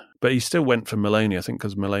chip in. But he still went for Maloney, I think,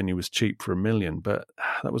 because Maloney was cheap for $1 million. But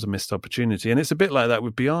that was a missed opportunity. And it's a bit like that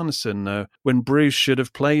with Bjarnason, when Bruce should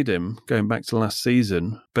have played him, going back to last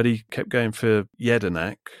season, but he kept going for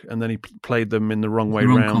Jedinak, and then he played them in the wrong way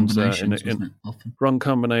round. Wrong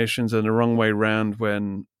combinations and the wrong way round,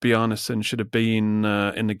 when Bjarnason should have been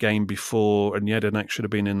in the game before, and Jedinak should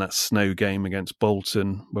have been in that snow game against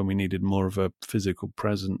Bolton when we needed more of a physical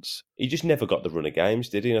presence. He just never got the run of games,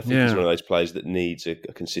 did he? And I think he's one of those players that needs a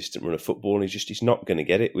consistent run of football, and he's not going to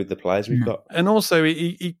get it with the players we've got. And also,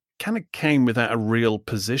 he kind of came without a real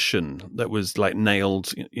position that was like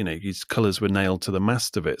nailed, his colours were nailed to the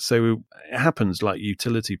mast of it. So it happens like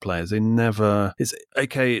utility players. It's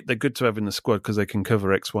okay, they're good to have in the squad because they can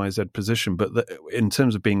cover X, Y, Z position. But in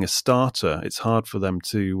terms of being a starter, it's hard for them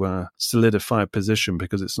to solidify a position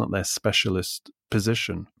because it's not their specialist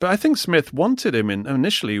position. But I think Smith wanted him in.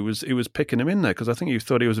 Initially, he was picking him in there because I think he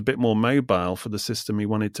thought he was a bit more mobile for the system he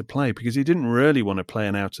wanted to play, because he didn't really want to play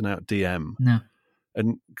an out-and-out DM. No.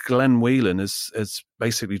 And Glenn Whelan has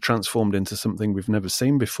basically transformed into something we've never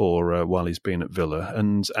seen before while he's been at Villa,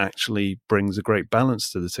 and actually brings a great balance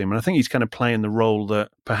to the team. And I think he's kind of playing the role that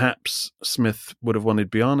perhaps Smith would have wanted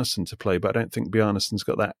Bjarnason to play, but I don't think Bjarnason's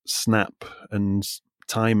got that snap and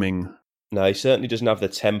timing. No, he certainly doesn't have the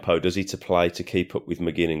tempo, does he, to play to keep up with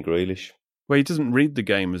McGinn and Grealish? Well, he doesn't read the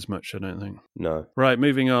game as much, I don't think. No. Right,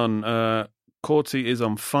 moving on. Corty is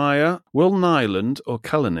on fire. Will Nyland or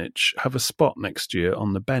Kalinic have a spot next year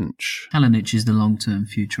on the bench? Kalinic is the long-term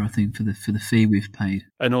future, I think, for the fee we've paid.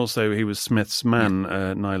 And also, he was Smith's man.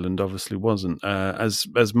 Nyland obviously wasn't. As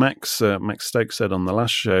Max Stokes said on the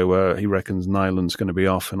last show, he reckons Nyland's going to be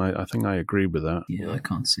off, and I think I agree with that. Yeah, I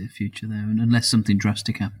can't see a future there, unless something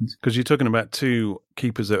drastic happens. Because you're talking about two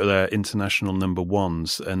keepers that are their international number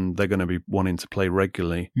ones, and they're going to be wanting to play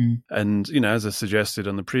regularly. And, as I suggested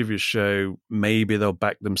on the previous show, maybe they'll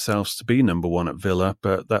back themselves to be number one at Villa,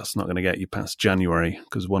 but that's not going to get you past January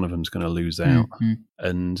because one of them's going to lose out.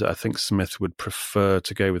 And I think Smith would prefer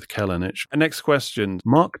to go with Kalinic. Next question.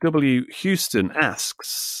 Mark W. Houston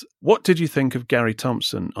asks, what did you think of Gary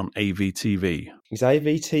Thompson on AVTV? Is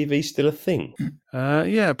AVTV still a thing?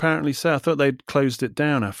 Yeah, apparently so. I thought they'd closed it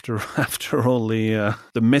down after all the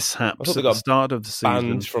mishaps at the start of the season.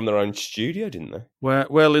 Banned from their own studio, didn't they?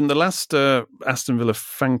 Well, in the last Aston Villa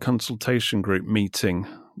fan consultation group meeting,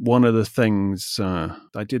 one of the things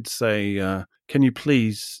I did say, can you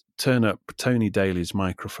please turn up Tony Daly's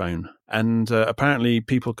microphone? And apparently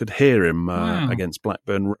people could hear him against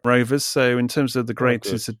Blackburn Rovers. So in terms of the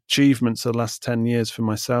greatest achievements of the last 10 years for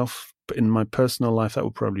myself, in my personal life, that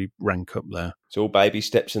would probably rank up there. It's all baby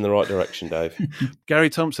steps in the right direction, Dave. Gary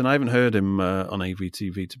Thompson, I haven't heard him on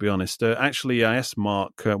AVTV, to be honest. Actually, I asked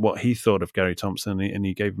Mark what he thought of Gary Thompson, and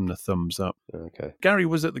he gave him the thumbs up. Okay. Gary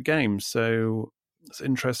was at the game, so it's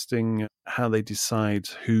interesting how they decide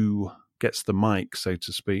who gets the mic, so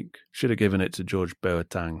to speak. Should have given it to George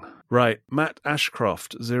Boateng. Right, Matt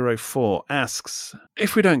Ashcroft, 04, asks,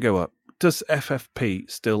 if we don't go up, does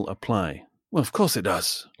FFP still apply? Well, of course it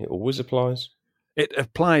does. It always applies. It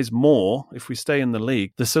applies more if we stay in the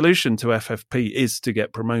league. The solution to FFP is to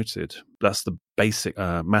get promoted. That's the basic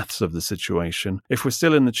maths of the situation. If we're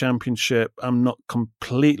still in the Championship, I'm not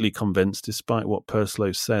completely convinced, despite what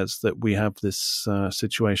Purslow says, that we have this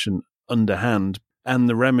situation underhand. And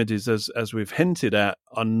the remedies, as we've hinted at,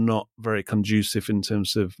 are not very conducive in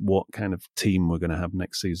terms of what kind of team we're going to have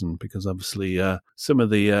next season, because obviously some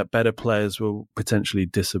of the better players will potentially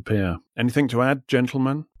disappear. Anything to add,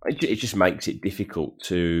 gentlemen? It just makes it difficult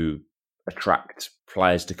to attract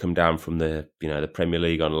players to come down from the Premier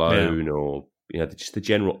League on loan, or just the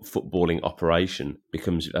general footballing operation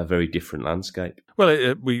becomes a very different landscape.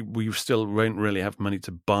 Well, we still won't really have money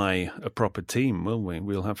to buy a proper team, will we?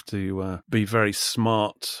 We'll have to be very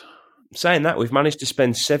smart. Saying that, we've managed to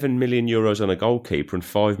spend €7 million on a goalkeeper and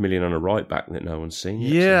 €5 million on a right back that no one's seen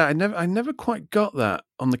yet. Yeah, so. I never quite got that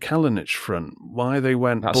on the Kalinic front. Why they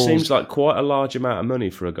went? That seems like quite a large amount of money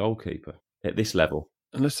for a goalkeeper at this level.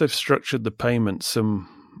 Unless they've structured the payment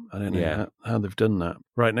I don't know how they've done that.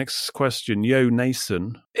 Right, next question. Yo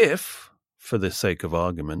Nason, if, for the sake of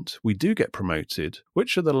argument, we do get promoted,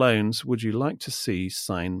 which of the loans would you like to see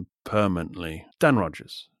sign permanently? Dan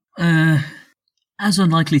Rogers. As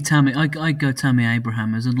unlikely I'd go Tammy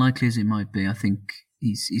Abraham. As unlikely as it might be, I think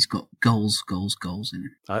he's got goals in him.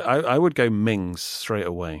 I would go Mings straight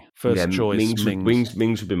away. First choice,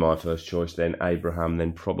 Mings would be my first choice, then Abraham,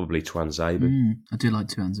 then probably Tuanzebe. I do like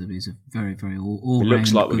Tuanzebe. He's a very, very all-round. It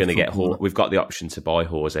looks like we're going to get Hawes. We've got the option to buy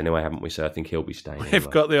Hawes anyway, haven't we? So I think he'll be staying. We've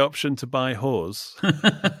got the option to buy Hawes.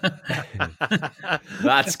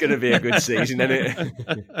 That's going to be a good season, isn't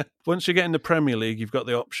it? Once you get in the Premier League, you've got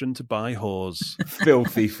the option to buy Hawes.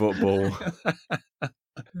 Filthy football.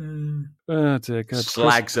 Oh dear God.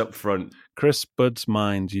 Slags up front. Chris Budd's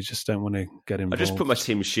mind, you just don't want to get involved. I just put my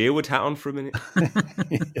Tim Sherwood hat on for a minute.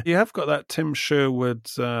 You have got that Tim Sherwood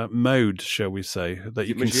mode, shall we say, that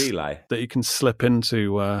you can slip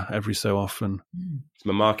into every so often. It's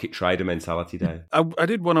my market trader mentality, Dave. I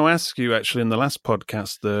did want to ask you, actually, in the last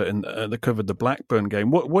podcast that covered the Blackburn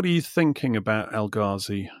game, what are you thinking about El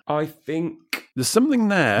Ghazi? I think there's something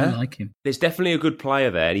there. I like him. There's definitely a good player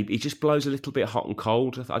there. He just blows a little bit hot and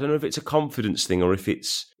cold. I don't know if it's a confidence thing or if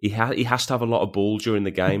it's he has to have a lot of ball during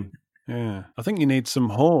the game. Yeah, I think you need some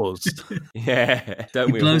Hawes. Yeah,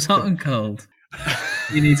 he blows hot and cold.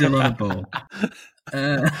 He needs a lot of ball.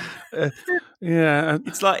 Yeah,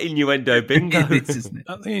 it's like innuendo bingo. It is, isn't it?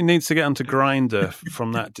 I think he needs to get onto Grindr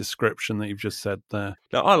from that description that you've just said there.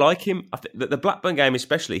 No, I like him. I think the Blackburn game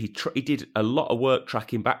especially, he did a lot of work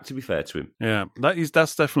tracking back, to be fair to him. Yeah,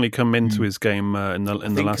 that's definitely come into his game in the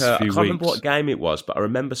last few weeks. I can't remember what game it was, but I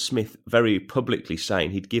remember Smith very publicly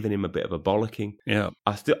saying he'd given him a bit of a bollocking. Yeah,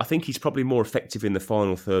 I think he's probably more effective in the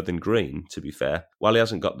final third than Green, to be fair. While he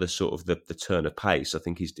hasn't got the sort of the turn of pace, I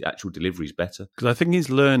think his actual delivery is better. Because I think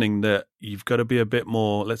he's learning that you've got to be a bit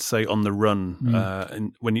more, let's say, on the run.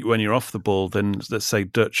 And when you're off the ball, then let's say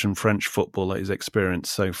Dutch and French football that he's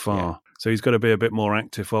experienced so far. Yeah. So he's got to be a bit more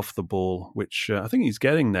active off the ball, which I think he's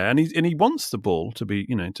getting there, and he wants the ball to be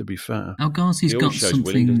fair. El Ghazi's got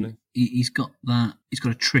something. He's got that. He's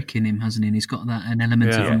got a trick in him, hasn't he? And he's got an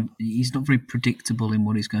element of him. He's not very predictable in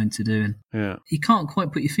what he's going to do, and you can't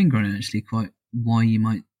quite put your finger on it. Actually, quite why you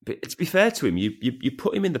might. But to be fair to him, you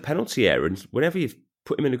put him in the penalty area, and whenever you've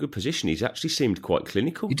put him in a good position, he's actually seemed quite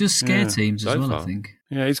clinical. He does scare teams as well, far. I think.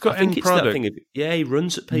 Yeah, he's got end product. That thing of, he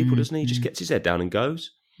runs at people, doesn't he? He just gets his head down and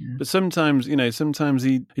goes. Yeah. But sometimes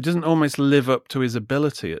he doesn't almost live up to his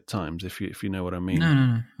ability at times, if you know what I mean.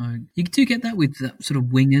 No. You do get that with that sort of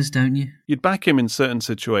wingers, don't you? You'd back him in certain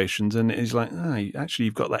situations, and he's like, actually,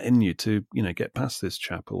 you've got that in you to, get past this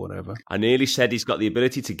chap or whatever. I nearly said he's got the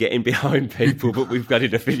ability to get in behind people, but we've got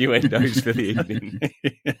enough innuendos for the evening.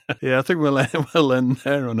 Yeah, I think we'll end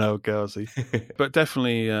there on El Ghazi. But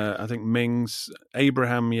definitely, I think Mings,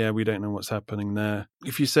 Abraham, we don't know what's happening there.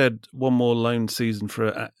 If you said one more loan season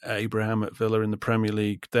for Abraham at Villa in the Premier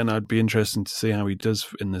League, then I'd be interested to see how he does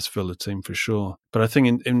in this Villa team for sure. But I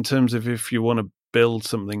think in terms of if you want to build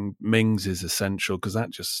something, Mings is essential because that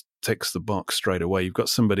just ticks the box straight away. You've got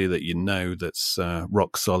somebody that that's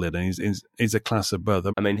rock solid, and he's a class above.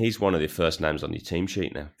 I mean, he's one of the first names on your team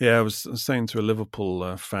sheet now. Yeah, I was saying to a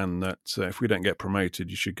Liverpool fan that if we don't get promoted,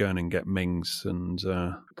 you should go in and get Mings. And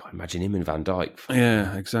can't imagine him and Van Dijk.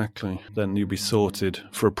 Yeah, exactly. Then you'll be sorted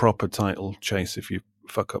for a proper title chase if you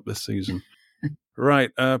fuck up this season.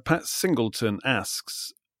 Right, Pat Singleton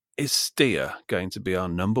asks, is Steer going to be our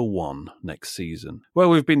number one next season? Well,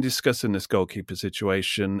 we've been discussing this goalkeeper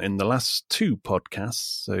situation in the last 2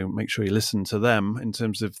 podcasts, so make sure you listen to them in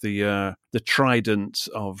terms of the trident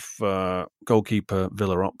of goalkeeper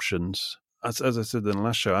Villa options. As I said in the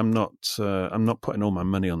last show, I'm not putting all my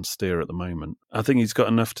money on Steer at the moment. I think he's got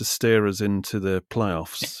enough to steer us into the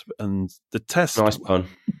playoffs, and the test. Nice pun.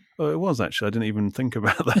 Oh, it was actually. I didn't even think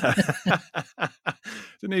about that.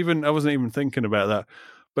 I wasn't even thinking about that.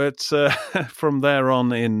 But from there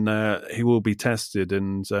on in, he will be tested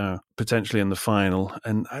and potentially in the final.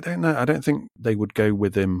 And I don't know. I don't think they would go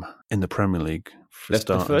with him in the Premier League for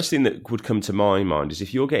starters. The first thing that would come to my mind is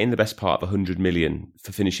if you're getting the best part of 100 million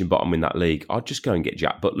for finishing bottom in that league, I'd just go and get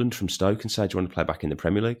Jack Butland from Stoke and say, do you want to play back in the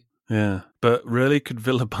Premier League? Yeah. But really, could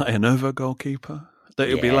Villa buy another goalkeeper? That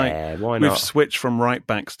it'll be like why not? We've switched from right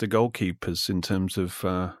backs to goalkeepers in terms of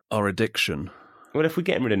our addiction. Well, if we're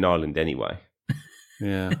getting rid of Nyland anyway.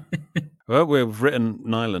 Yeah. Well, we've written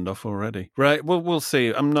Nyland off already. Right. Well, we'll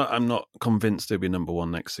see. I'm not convinced he'll be number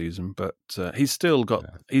one next season, but he's still got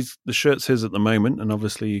the shirt's his at the moment, and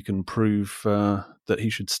obviously you can prove that he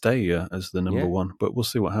should stay as the number one. But we'll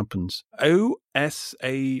see what happens.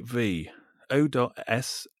 OSAV.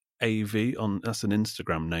 O.S.A.V. that's an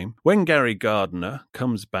Instagram name. When Gary Gardner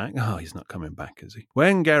comes back, he's not coming back, is he?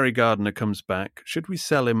 When Gary Gardner comes back, should we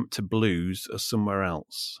sell him to Blues or somewhere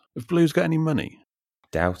else? Have Blues got any money?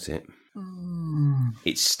 Doubt it.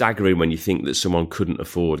 It's staggering when you think that someone couldn't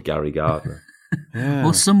afford Gary Gardner. Yeah.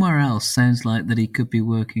 Or somewhere else sounds like that he could be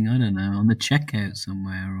working, I don't know, on the checkout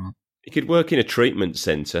somewhere. Or he could work in a treatment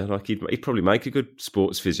centre. Like he'd probably make a good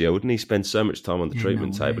sports physio, wouldn't he? Spend so much time on the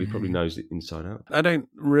treatment table, he probably knows it inside out. I don't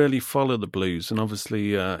really follow the Blues, and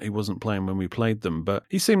obviously he wasn't playing when we played them, but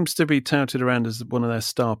he seems to be touted around as one of their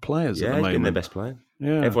star players at the moment. Yeah, he's been their best player.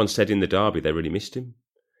 Yeah. Everyone said in the derby they really missed him.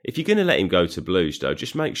 If you're going to let him go to Blues, though,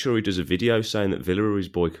 just make sure he does a video saying that Villa are his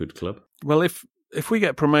boyhood club. Well, if we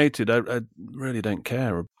get promoted, I really don't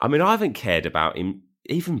care. I mean, I haven't cared about him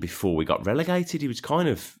even before we got relegated. He was kind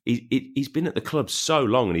of... He's been at the club so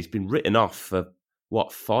long, and he's been written off for,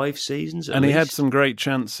 5 seasons at least? He had some great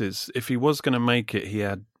chances. If he was going to make it, he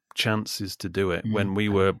had chances to do it when we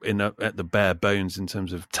were at the bare bones in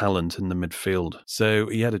terms of talent in the midfield. So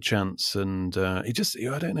he had a chance, and I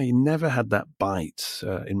don't know, he never had that bite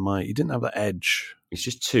he didn't have that edge. He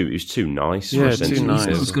was too nice. Yeah, too nice. He's not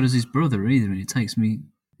as good as his brother either, and it takes me,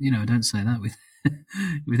 I don't say that with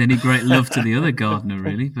with any great love to the other Gardner,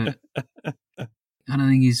 really, but I don't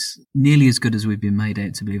think he's nearly as good as we've been made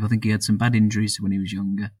out to believe. I think he had some bad injuries when he was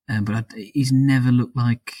younger, but he's never looked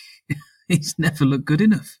like he's never looked good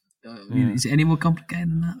enough. Is it any more complicated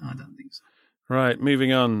than that? I don't think so. Right,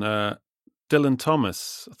 moving on. Dylan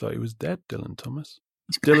Thomas. I thought he was dead, Dylan Thomas.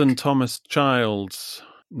 Dylan Thomas Childs.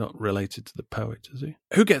 Not related to the poet, is he?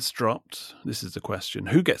 Who gets dropped? This is the question.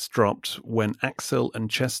 Who gets dropped when Axel and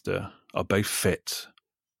Chester are both fit?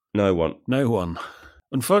 No one. No one.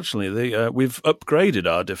 Unfortunately, we've upgraded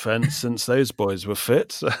our defence since those boys were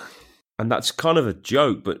fit. And that's kind of a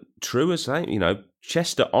joke, but true as saying,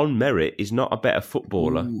 Chester on merit is not a better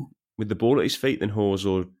footballer with the ball at his feet than Hawes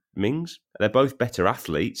or Mings. They're both better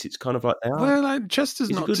athletes. It's kind of like they are. Well, Chester's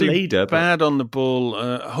He's not a good too leader, bad on the ball.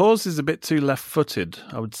 Hawes is a bit too left-footed,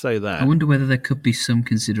 I would say that. I wonder whether there could be some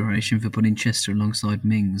consideration for putting Chester alongside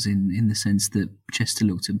Mings in the sense that Chester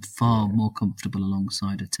looked far more comfortable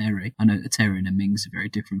alongside a Terry. I know a Terry and a Mings are very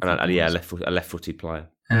different. And a left-footed player.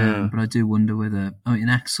 But I do wonder whether...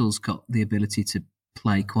 Axel's got the ability to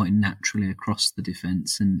play quite naturally across the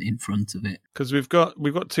defence and in front of it. Because we've got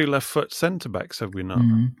 2 left-foot centre-backs, have we not?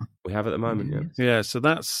 Mm-hmm. We have at the moment, yeah. Yeah, so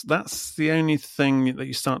that's the only thing that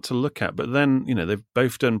you start to look at. But then, they've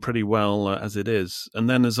both done pretty well as it is. And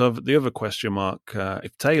then there's the other question mark.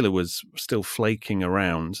 If Taylor was still flaking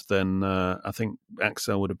around, then I think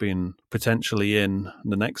Axel would have been potentially in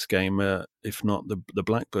the next game, if not the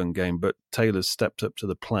Blackburn game. But Taylor's stepped up to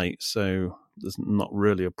the plate, so there's not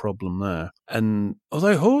really a problem there. And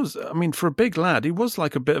although Hawes, for a big lad, he was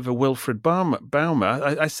like a bit of a Wilfred Baumer.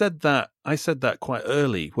 I said that quite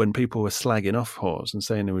early when people were slagging off Hawes and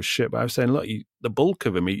saying he was shit. But I was saying, look, the bulk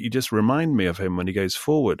of him, you just remind me of him when he goes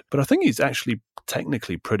forward. But I think he's actually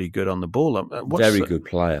technically pretty good on the ball. Very good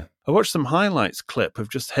player. I watched some highlights clip of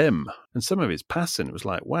just him and some of his passing. It was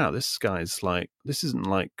like, wow, this isn't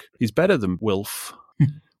like, he's better than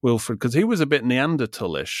Wilfred, because he was a bit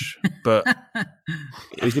Neanderthalish, but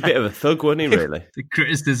he was a bit of a thug, wasn't he, really? The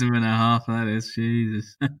criticism and a half, that is,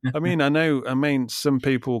 Jesus. Some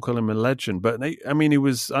people call him a legend, but he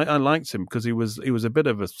was, I liked him because he was a bit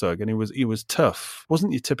of a thug and he was tough.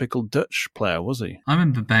 Wasn't your typical Dutch player, was he? I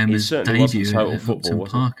remember Baumer's debut at Upton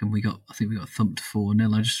Park, and I think we got thumped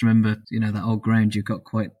 4-0. I just remember, that old ground, you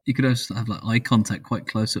could also have like eye contact quite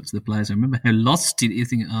close up to the players. I remember how lost you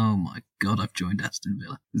think, oh my God, I've joined Aston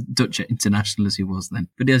Villa. Dutch international as he was then.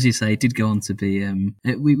 But as you say, he did go on to be,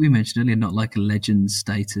 we mentioned earlier, not like a legend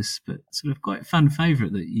status, but sort of quite a fan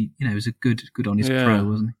favourite that he was a good honest pro,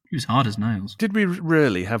 wasn't he? He was hard as nails. Did we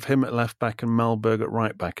really have him at left back and Malberg at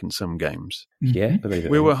right back in some games? Yeah, believe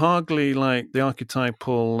it. We were hardly like the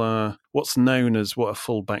archetypal, what's known as what a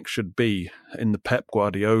fullback should be in the Pep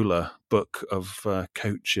Guardiola book of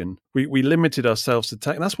coaching. We limited ourselves to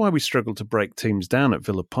that's why we struggled to break teams down at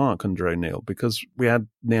Villa Park under O'Neill, because we had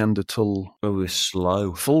Neanderthal. We were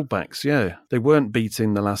slow fullbacks. Yeah, they weren't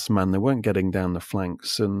beating the last man. They weren't getting down the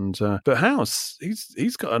flanks. And but House,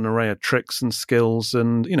 he's got an array of tricks and skills,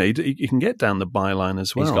 and he can get down the byline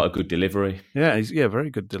as well. He's got a good delivery. Yeah, very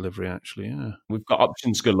good delivery actually. Yeah, we've got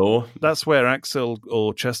options galore. That's where Axel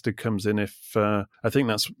or Chester comes in. If I think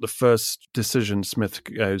that's the first decision Smith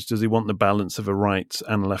goes. Does he want the balance of a right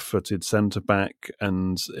and left-footed centre-back?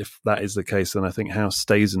 And if that is the case, then I think House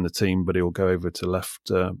stays in the team, but he'll go over to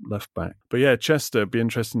left-back. But yeah, Chester, it'd be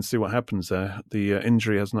interesting to see what happens there. The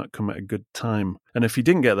injury has not come at a good time. And if he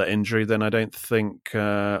didn't get that injury, then I don't think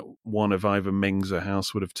one of either Mings or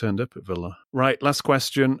House would have turned up at Villa. Right, last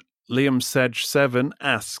question. Liam Sedge 7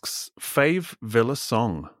 asks, fave Villa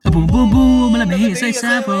song? Boom, boom, boom, let me hear you say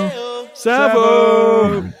Savo. Savo!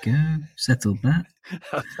 There we go. Settled that.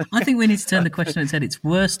 I think we need to turn the question on its head. It's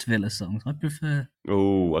worst Villa songs. I prefer...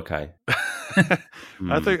 Oh, okay.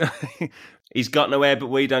 I think... He's got nowhere but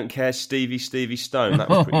we don't care, Stevie Stone. That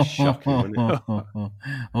was pretty shocking, wasn't it?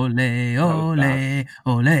 Ole, ole,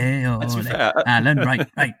 ole, ole. Alan, right.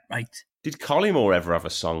 Did Collymore ever have a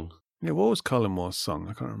song? Yeah, what was Collymmore's song?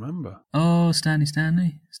 I can't remember. Oh, Stanley.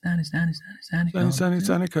 Stanley,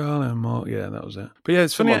 Collymore. Yeah, that was it. But yeah,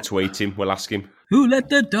 it's funny. Someone tweet him. We'll ask him. Who let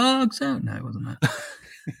the dogs out? No, it wasn't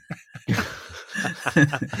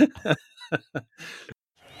that.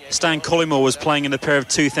 Stan Collymore was playing in a pair of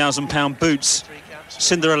 £2,000 boots.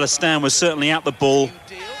 Cinderella Stan was certainly at the ball,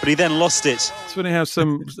 but he then lost it. It's funny how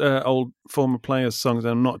some old former players' songs,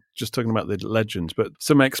 I'm not just talking about the legends, but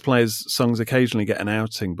some ex-players' songs occasionally get an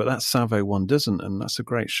outing, but that Savo one doesn't, and that's a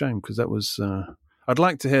great shame, because that was... I'd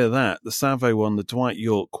like to hear that. The Savo one, the Dwight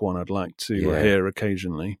York one, I'd like to hear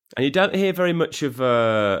occasionally. And you don't hear very much of...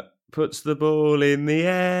 puts the ball in the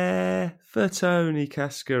air for Tony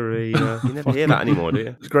Cascarino. You never hear that anymore, do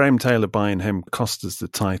you? Graham Taylor buying him cost us the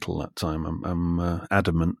title that time. I'm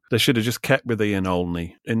adamant. They should have just kept with Ian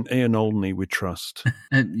Olney. In Ian Olney we trust.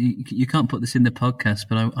 You can't put this in the podcast,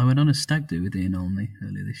 but I went on a stag do with Ian Olney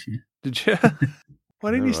earlier this year. Did you?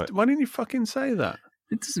 Why didn't you fucking say that?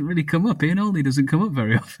 It doesn't really come up. Ian Olney doesn't come up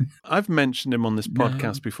very often. I've mentioned him on this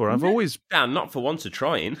podcast before. I've always... not for once of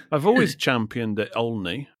trying. I've always championed at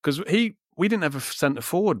Olney, because we didn't have a centre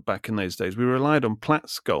forward back in those days. We relied on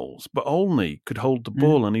Platt's goals, but Olney could hold the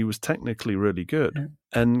ball and he was technically really good. Yeah.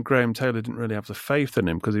 And Graham Taylor didn't really have the faith in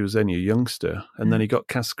him because he was only a youngster. And then he got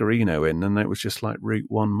Cascarino in, and it was just like Route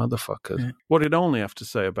 1 motherfuckers. Yeah. What did Olney have to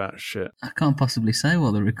say about shit? I can't possibly say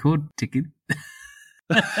while the record ticking.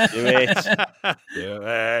 Do it. Do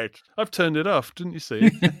it. I've turned it off, didn't you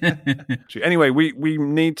see? Anyway, we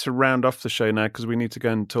need to round off the show now because we need to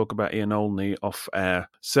go and talk about Ian Olney off air.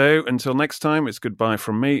 So until next time, it's goodbye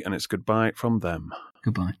from me and it's goodbye from them.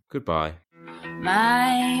 Goodbye. Goodbye.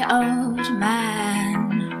 My old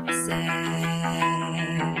man said.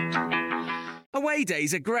 Away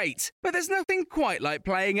days are great, but there's nothing quite like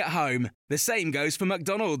playing at home. The same goes for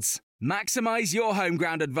McDonald's. Maximise your home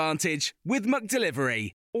ground advantage with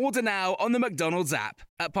McDelivery. Order now on the McDonald's app.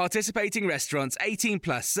 At participating restaurants, 18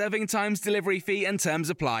 plus serving times, delivery fee and terms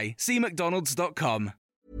apply. See mcdonalds.com.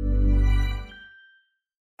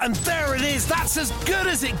 And there it is, that's as good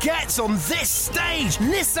as it gets on this stage.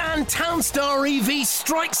 Nissan Townstar EV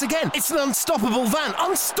strikes again. It's an unstoppable van,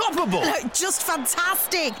 unstoppable. Just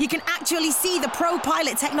fantastic. You can actually see the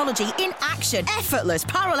ProPilot technology in action. Effortless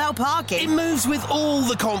parallel parking. It moves with all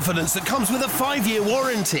the confidence that comes with a 5-year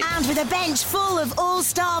warranty. And with a bench full of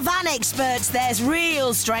all-star van experts, there's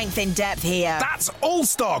real strength in depth here. That's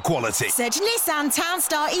all-star quality. Search Nissan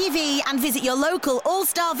Townstar EV and visit your local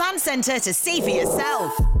all-star van centre to see for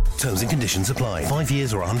yourself. Terms and conditions apply. 5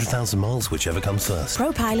 years or 100,000 miles, whichever comes first.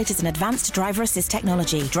 ProPilot is an advanced driver assist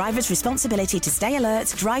technology. Driver's responsibility to stay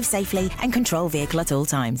alert, drive safely, and control vehicle at all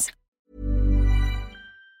times.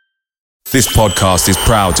 This podcast is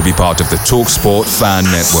proud to be part of the TalkSport Fan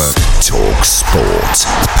Network. TalkSport.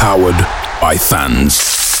 Powered by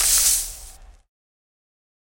fans.